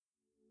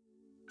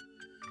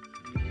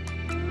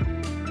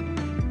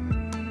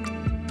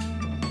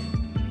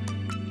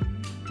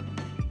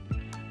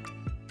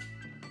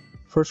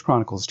1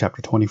 Chronicles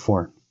chapter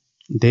 24.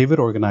 David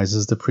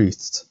organizes the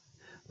priests.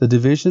 The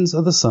divisions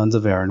of the sons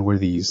of Aaron were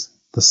these: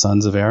 the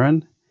sons of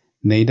Aaron,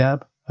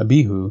 Nadab,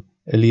 Abihu,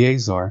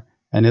 Eleazar,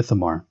 and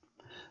Ithamar.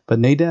 But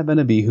Nadab and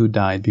Abihu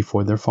died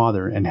before their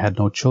father and had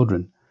no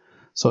children.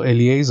 So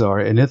Eleazar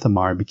and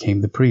Ithamar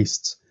became the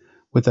priests.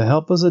 With the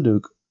help of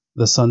Zadok,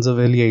 the sons of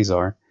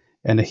Eleazar,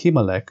 and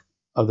Ahimelech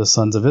of the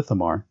sons of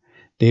Ithamar,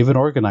 David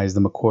organized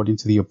them according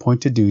to the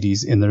appointed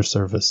duties in their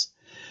service.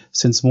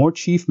 Since more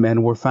chief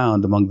men were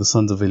found among the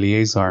sons of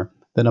Eleazar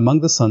than among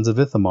the sons of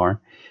Ithamar,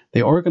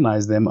 they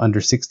organized them under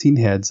 16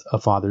 heads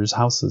of fathers'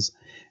 houses,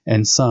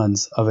 and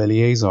sons of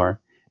Eleazar,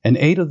 and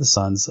 8 of the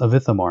sons of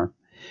Ithamar.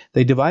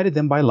 They divided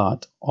them by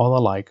lot, all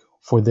alike,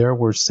 for there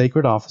were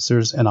sacred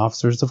officers and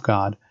officers of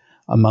God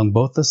among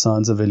both the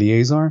sons of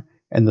Eleazar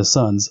and the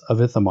sons of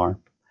Ithamar.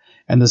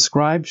 And the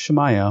scribe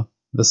Shemaiah,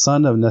 the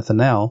son of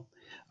Nethanel,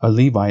 a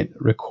Levite,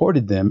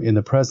 recorded them in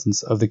the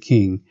presence of the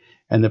king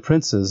and the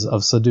princes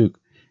of Saduk,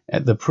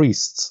 and the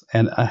priests,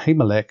 and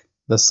Ahimelech,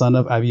 the son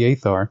of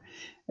Abiathar,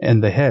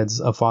 and the heads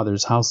of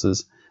fathers'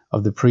 houses,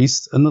 of the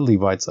priests and the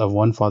Levites of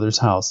one father's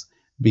house,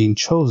 being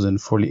chosen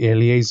for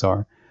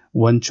Eleazar,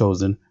 one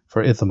chosen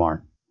for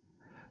Ithamar.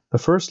 The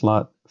first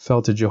lot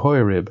fell to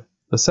Jehoiarib,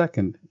 the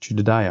second to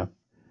Jedaiah,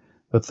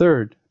 the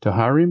third to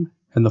Harim,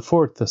 and the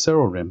fourth to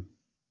Serorim,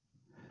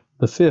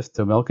 the fifth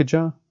to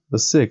Melchijah, the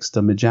sixth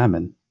to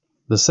Mijamin,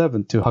 the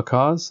seventh to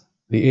Hakaz,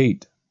 the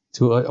eighth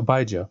to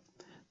Abijah,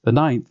 the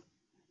ninth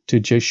to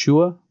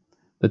Jeshua,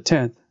 the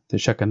 10th to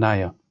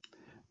Shechaniah,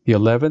 the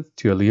 11th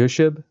to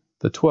Eliashib,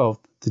 the 12th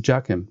to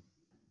Jachim,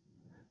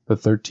 the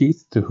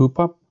 13th to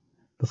Huppap,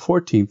 the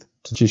 14th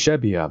to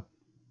Jeshebeab,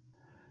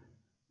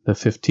 the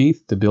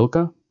 15th to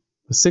Bilgah,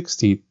 the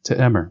 16th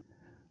to Emer,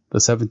 the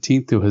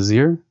 17th to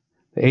Hazir,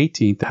 the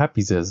 18th to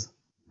Hapizzez,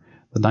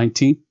 the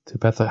 19th to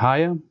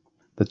Pethahiah,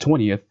 the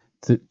 20th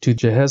to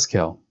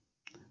Jehezkel,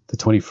 the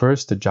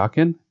 21st to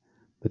Jachin,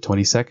 the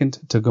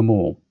 22nd to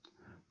Gamul,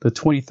 the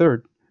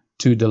 23rd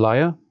to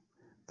Deliah,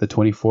 the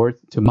 24th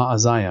to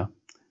Maaziah.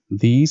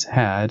 These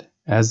had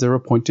as their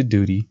appointed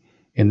duty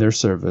in their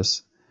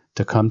service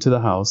to come to the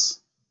house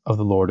of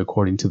the Lord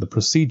according to the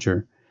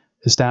procedure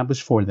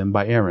established for them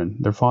by Aaron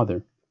their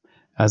father,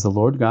 as the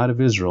Lord God of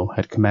Israel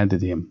had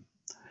commanded him.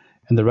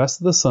 And the rest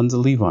of the sons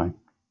of Levi: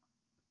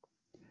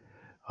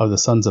 of the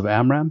sons of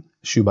Amram,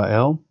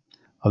 Shubael;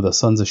 of the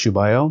sons of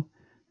Shubael,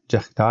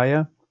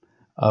 Jechdiah;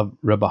 of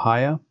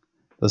Rebahiah,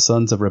 the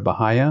sons of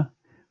Rebahiah,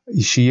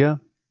 Ishiah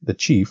the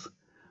chief;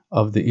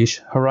 of the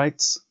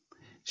Ishharites,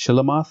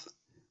 Shilemoth;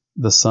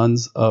 the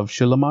sons of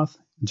Shilemoth,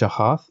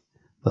 Jahath;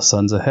 the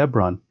sons of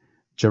Hebron,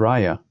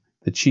 Jeriah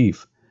the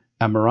chief;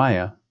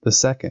 Amariah the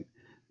second;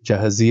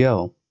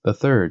 Jahaziel the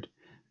third;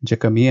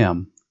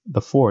 Jekameam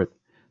the fourth;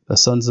 the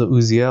sons of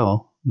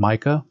Uziel,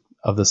 Micah;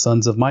 of the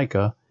sons of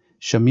Micah,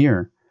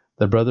 Shamir;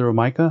 the brother of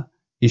Micah,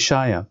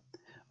 Ishiah;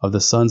 of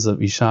the sons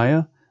of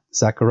Ishiah,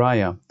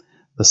 Zechariah;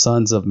 the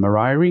sons of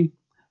Merari,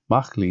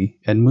 Machli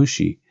and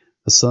Mushi;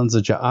 the sons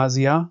of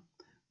Jaaziah,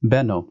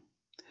 Beno;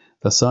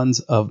 the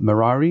sons of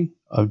Merari,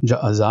 of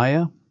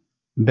Jaaziah,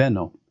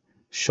 Beno;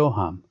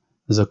 Shoham,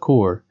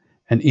 Zakur,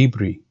 and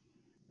Ibri;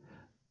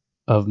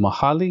 of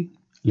Mahali,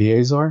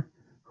 Eleazar,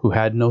 who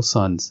had no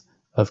sons;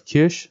 of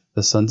Kish,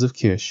 the sons of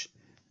Kish,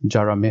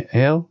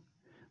 Jerahmeel;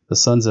 the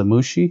sons of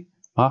Mushi,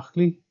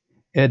 Machli,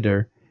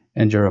 Eder,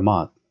 and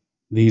Jeremoth.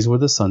 These were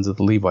the sons of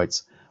the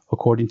Levites,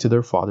 according to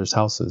their fathers'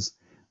 houses.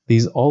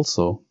 These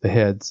also, the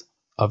heads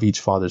of each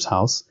father's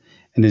house,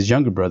 and his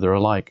younger brother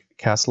alike,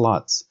 cast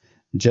lots,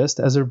 just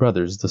as their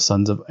brothers the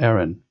sons of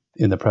Aaron,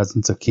 in the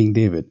presence of King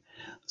David,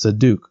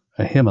 Zadok,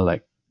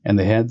 Ahimelech, and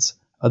the heads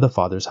of the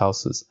fathers'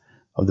 houses,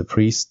 of the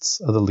priests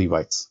of the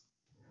Levites.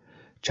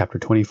 Chapter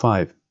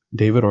 25.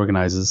 David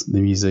organizes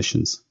the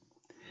musicians.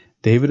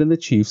 David and the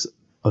chiefs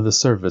of the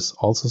service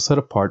also set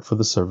apart for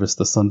the service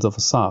the sons of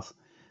Asaph,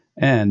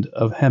 and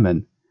of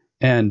Heman,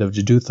 and of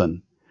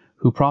Jeduthun,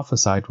 who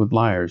prophesied with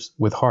lyres,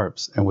 with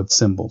harps, and with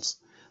cymbals.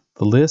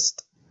 The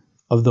list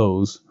of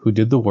those who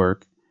did the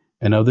work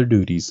and of their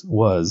duties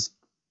was: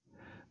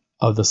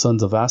 of the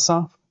sons of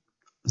Asaph,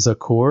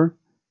 Zakur,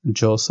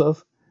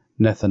 Joseph,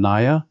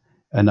 Nethaniah,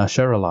 and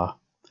Asherelah;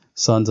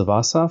 sons of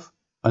Asaph,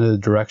 under the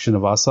direction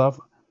of Asaph,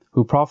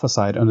 who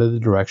prophesied under the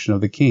direction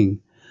of the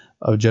king;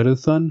 of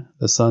Jeduthun,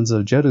 the sons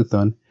of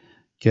Jeduthun,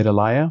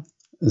 Gedaliah,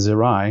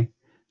 Zerai,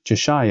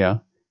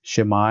 Jeshiah,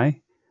 Shemai,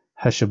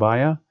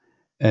 Hashabiah,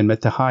 and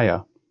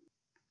Metahiah;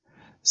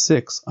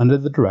 6 under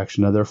the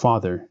direction of their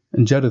father,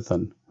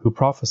 Jeduthun, who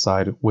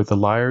prophesied with the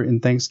lyre in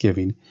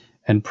thanksgiving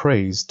and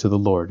praise to the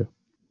Lord.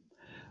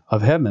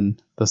 Of Heman,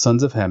 the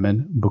sons of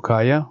Heman,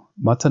 Bukiah,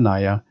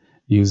 Mattaniah,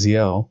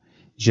 Uziel,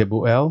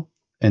 Jebuel,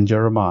 and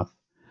Jeremoth;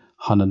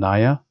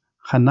 Hananiah,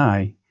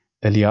 Hanai,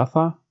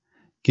 Eliathah,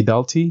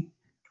 Gidalti,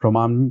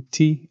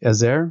 Romamti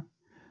Ezer,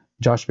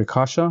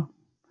 Joshbekasha,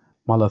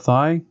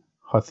 Malathi,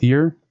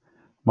 Hathir,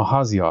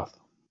 Mahazioth.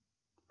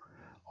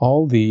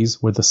 All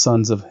these were the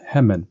sons of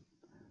Heman,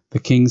 the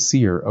king's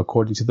seer,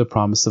 according to the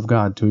promise of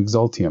God to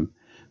exalt him.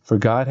 For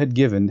God had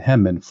given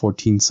Heman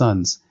 14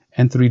 sons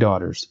and 3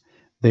 daughters.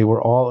 They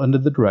were all under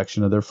the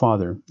direction of their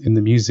father in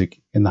the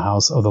music in the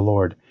house of the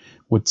Lord,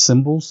 with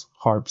cymbals,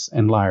 harps,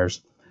 and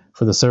lyres,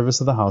 for the service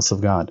of the house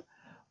of God.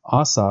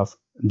 Asaph,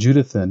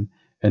 Jeduthun,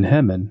 and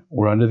Heman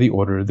were under the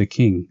order of the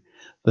king.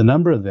 The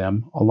number of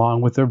them,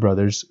 along with their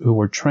brothers who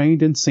were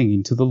trained in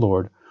singing to the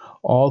Lord,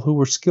 all who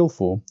were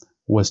skillful,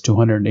 was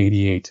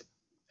 288.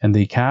 And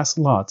they cast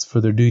lots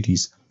for their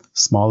duties,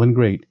 small and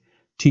great,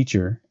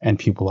 teacher and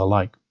pupil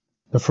alike.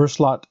 The first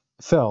lot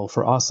fell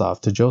for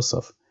Asaph to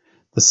Joseph,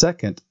 the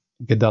second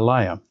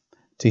Gedaliah,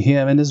 to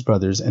him and his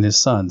brothers and his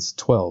sons,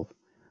 12.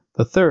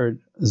 The third,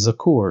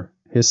 Zakur,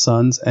 his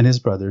sons and his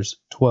brothers,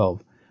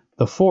 12.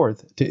 The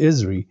fourth, to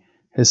Isri,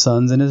 his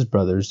sons and his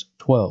brothers,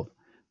 12.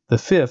 The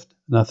fifth,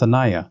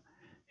 Nathaniah,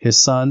 his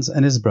sons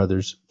and his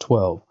brothers,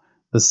 12.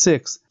 The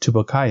sixth, to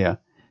Bechiah,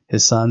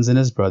 his sons and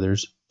his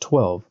brothers,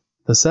 12.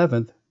 The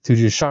seventh, to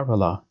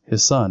Jesharela,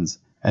 his sons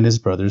and his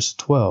brothers,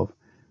 12.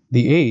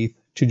 The eighth,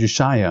 to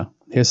Jeshiah,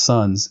 his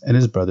sons and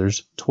his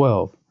brothers,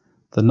 12.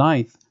 The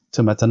ninth,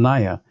 to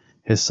Mattaniah,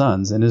 his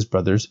sons and his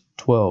brothers,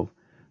 12.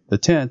 The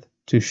 10th,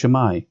 to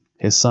Shimei,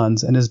 his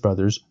sons and his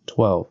brothers,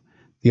 12.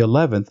 The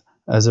 11th,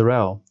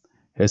 Azarel,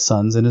 his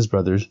sons and his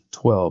brothers,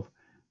 12.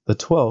 The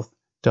 12th,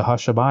 to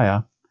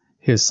Hashabiah,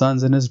 his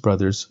sons and his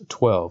brothers,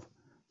 12.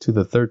 To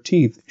the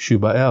 13th,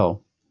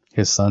 Shubael,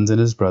 his sons and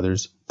his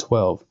brothers,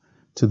 12.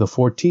 To the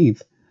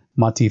 14th,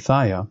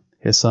 Mattithiah,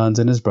 his sons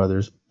and his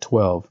brothers,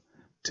 12.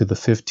 To the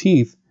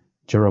 15th,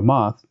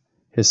 Jeremoth,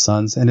 his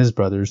sons and his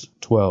brothers,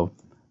 12.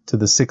 To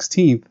the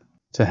 16th,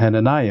 to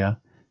Hananiah,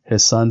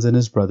 his sons and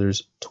his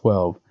brothers,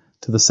 12.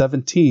 To the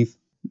 17th,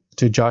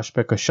 to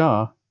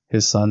Joshbekashah,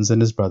 his sons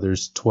and his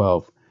brothers,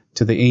 12.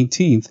 To the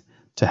 18th,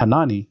 to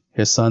Hanani,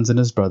 his sons and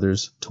his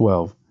brothers,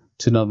 12.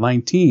 To the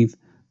 19th,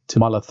 to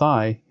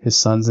Malathi, his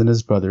sons and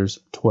his brothers,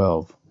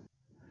 12.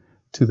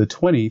 To the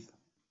 20th,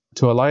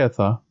 to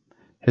Eliathah,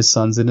 his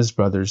sons and his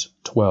brothers,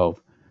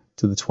 12.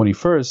 To the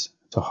 21st,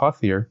 to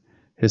Hothir,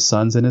 his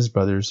sons and his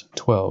brothers,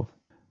 12.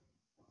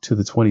 To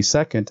the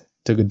 22nd,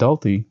 to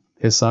Gedalti,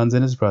 his sons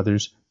and his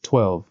brothers,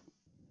 12.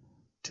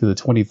 To the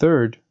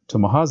 23rd, to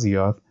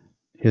Mahazioth,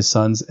 his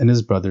sons and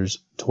his brothers,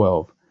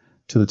 12.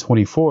 To the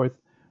 24th,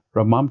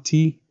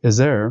 Ramamti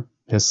Ezer,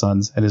 his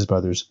sons and his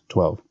brothers,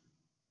 12.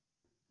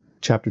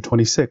 Chapter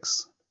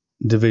 26.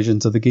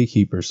 Divisions of the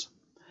Gatekeepers.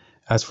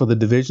 As for the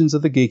divisions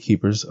of the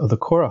gatekeepers of the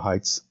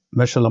Korahites,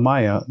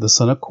 Meshelemiah, the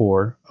son of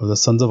Kor, of the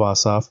sons of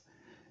Asaph,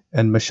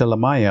 and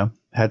Meshelemiah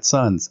had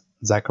sons,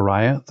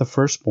 Zechariah the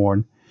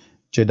firstborn,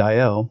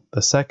 Jediel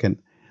the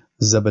second,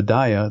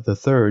 Zebediah the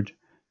third,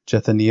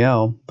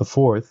 Jethaniel the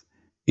fourth,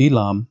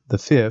 Elam the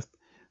fifth,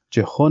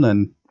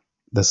 Jehonan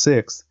the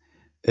sixth,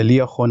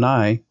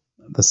 Eliahonai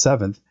the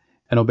seventh,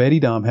 and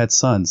Obed-Edom had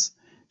sons,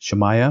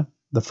 Shemaiah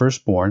the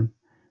firstborn,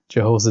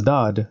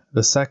 Jehozadad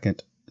the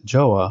second,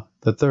 Joah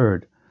the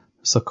third,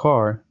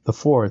 Sakar the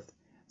fourth,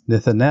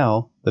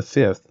 Nethanel the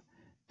fifth,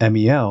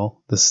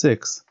 Amiel the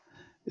sixth,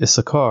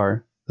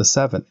 Issachar the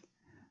seventh,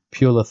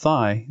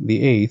 Peulathai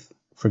the eighth,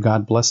 for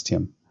God blessed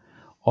him.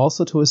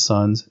 Also to his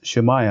sons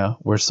Shemaiah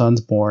were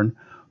sons born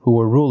who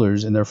were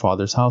rulers in their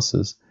fathers'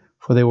 houses,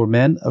 for they were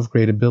men of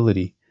great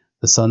ability.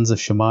 The sons of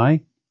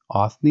Shimei,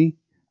 Othni,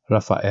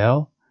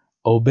 Raphael,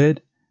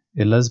 Obed,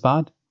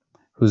 Elizabad,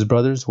 whose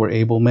brothers were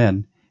able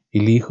men,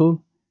 Elihu,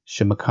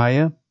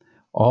 Shemachiah.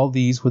 All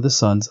these were the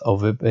sons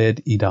of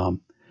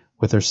Obed-Edom,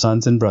 with their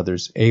sons and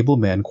brothers, able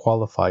men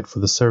qualified for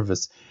the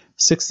service,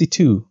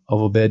 62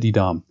 of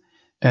Obed-Edom.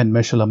 And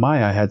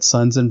Meshelemiah had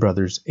sons and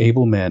brothers,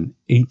 able men,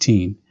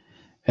 18.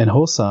 And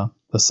Hosa,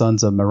 the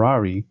sons of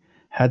Merari,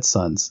 had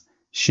sons,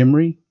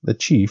 Shimri the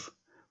chief,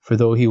 for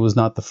though he was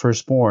not the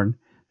firstborn,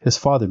 his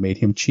father made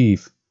him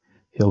chief,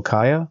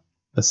 Hilkiah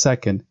the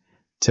second,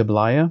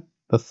 Tibliah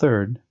the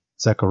third,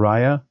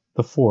 Zechariah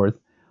the fourth.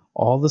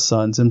 All the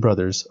sons and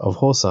brothers of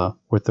Hosa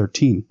were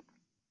 13.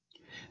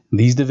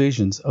 These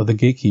divisions of the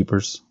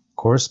gatekeepers,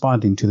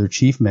 corresponding to their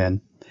chief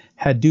men,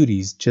 had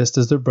duties just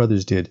as their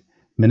brothers did,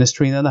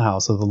 ministering in the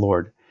house of the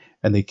Lord.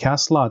 And they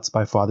cast lots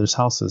by fathers'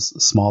 houses,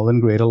 small and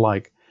great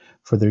alike,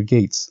 for their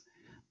gates.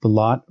 The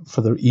lot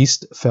for the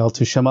east fell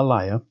to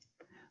Shemaliah.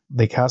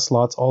 They cast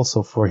lots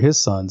also for his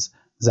sons,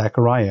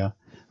 Zechariah,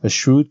 a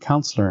shrewd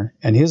counselor,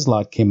 and his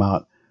lot came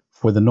out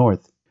for the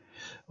north.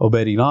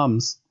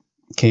 Obed-Edom's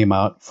came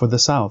out for the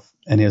south,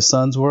 and his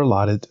sons were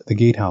allotted the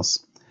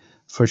gatehouse.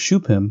 For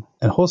Shupim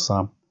and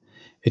Hosam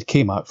it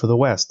came out for the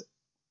west,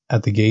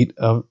 at the gate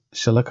of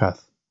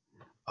Shelekath,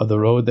 of the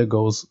road that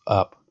goes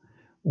up.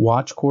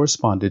 Watch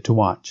corresponded to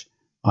watch.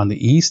 On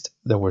the east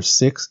there were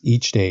 6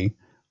 each day,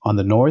 on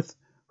the north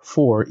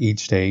 4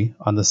 each day,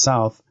 on the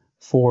south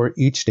 4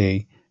 each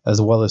day, as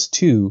well as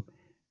 2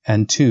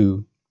 and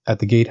 2 at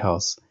the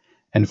gatehouse.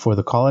 And for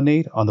the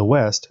colonnade on the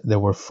west there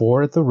were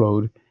 4 at the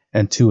road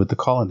and 2 at the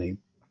colonnade.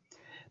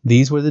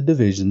 These were the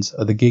divisions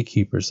of the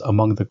gatekeepers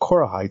among the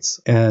Korahites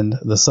and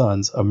the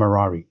sons of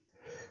Merari,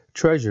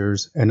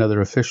 treasurers and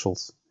other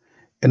officials.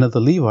 And of the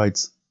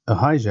Levites,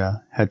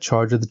 Ahijah had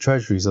charge of the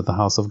treasuries of the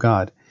house of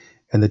God,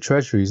 and the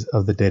treasuries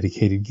of the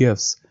dedicated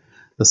gifts.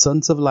 The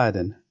sons of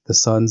Ladan, the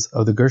sons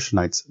of the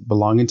Gershonites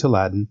belonging to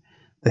Ladan,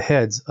 The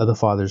heads of the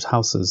fathers'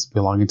 houses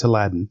belonging to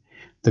Ladan,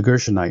 the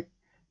Gershonite,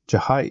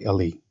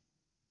 Jehieli.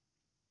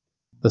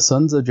 The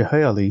sons of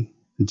Jehieli,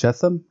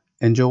 Jetham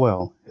and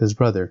Joel, his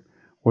brother,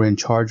 were in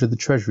charge of the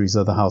treasuries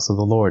of the house of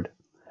the Lord.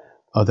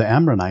 Of the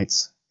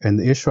Amronites and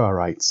the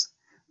Ishraelites,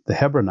 the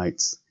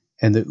Hebronites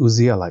and the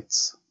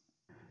Uzzielites.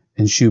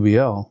 And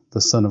Shubael,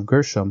 the son of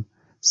Gershom,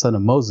 son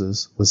of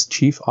Moses, was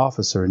chief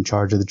officer in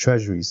charge of the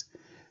treasuries.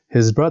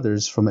 His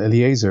brothers from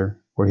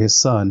Eleazar were his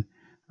son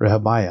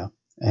Rehabiah,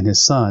 and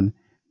his son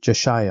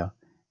Jeshiah,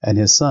 and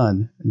his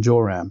son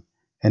Joram,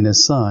 and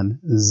his son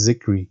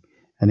Zichri,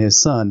 and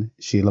his son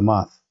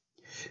Shelamoth.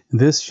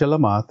 This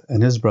Shelamoth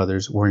and his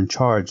brothers were in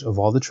charge of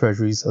all the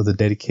treasuries of the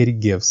dedicated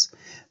gifts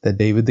that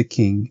David the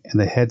king, and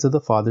the heads of the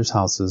fathers'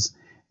 houses,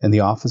 and the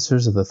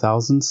officers of the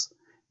thousands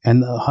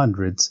and the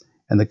hundreds,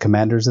 and the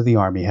commanders of the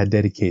army had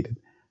dedicated.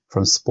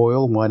 From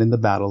spoil won in the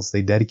battles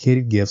they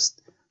dedicated gifts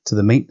to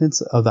the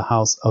maintenance of the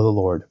house of the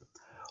Lord.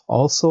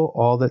 Also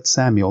all that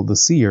Samuel the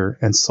seer,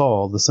 and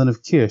Saul the son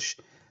of Kish,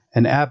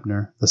 and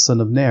Abner the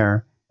son of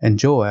Ner, and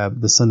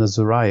Joab the son of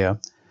Zeruiah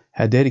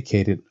had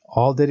dedicated,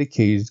 all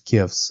dedicated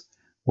gifts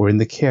were in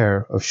the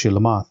care of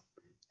Shelamoth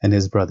and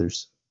his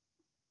brothers.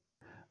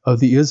 Of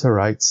the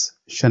Israelites,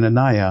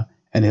 Shenaniah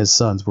and his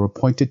sons were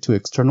appointed to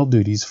external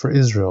duties for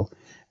Israel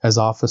as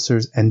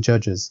officers and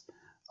judges.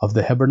 Of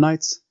the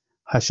Hebronites,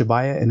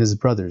 Hashabiah and his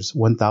brothers,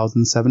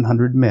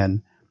 1,700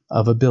 men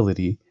of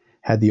ability,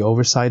 had the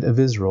oversight of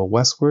Israel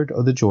westward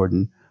of the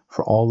Jordan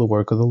for all the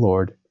work of the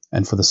Lord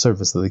and for the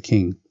service of the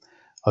king.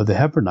 Of the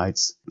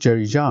Hebronites,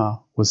 Jerijah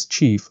was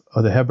chief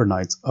of the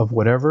Hebronites of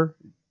whatever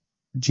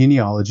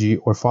genealogy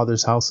or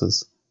fathers'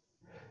 houses.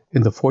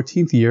 In the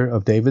 14th year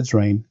of David's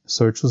reign,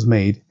 search was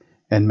made,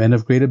 and men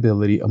of great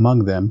ability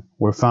among them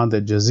were found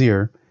at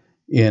Jazer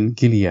in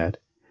Gilead.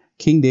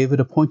 King David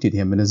appointed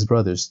him and his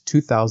brothers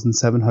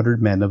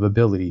 2,700 men of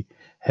ability,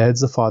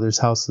 heads of fathers'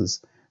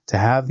 houses, to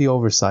have the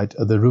oversight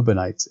of the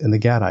Reubenites and the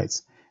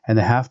Gadites, and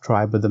the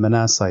half-tribe of the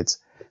Manassites,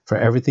 for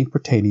everything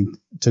pertaining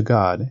to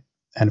God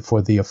and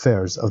for the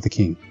affairs of the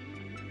king.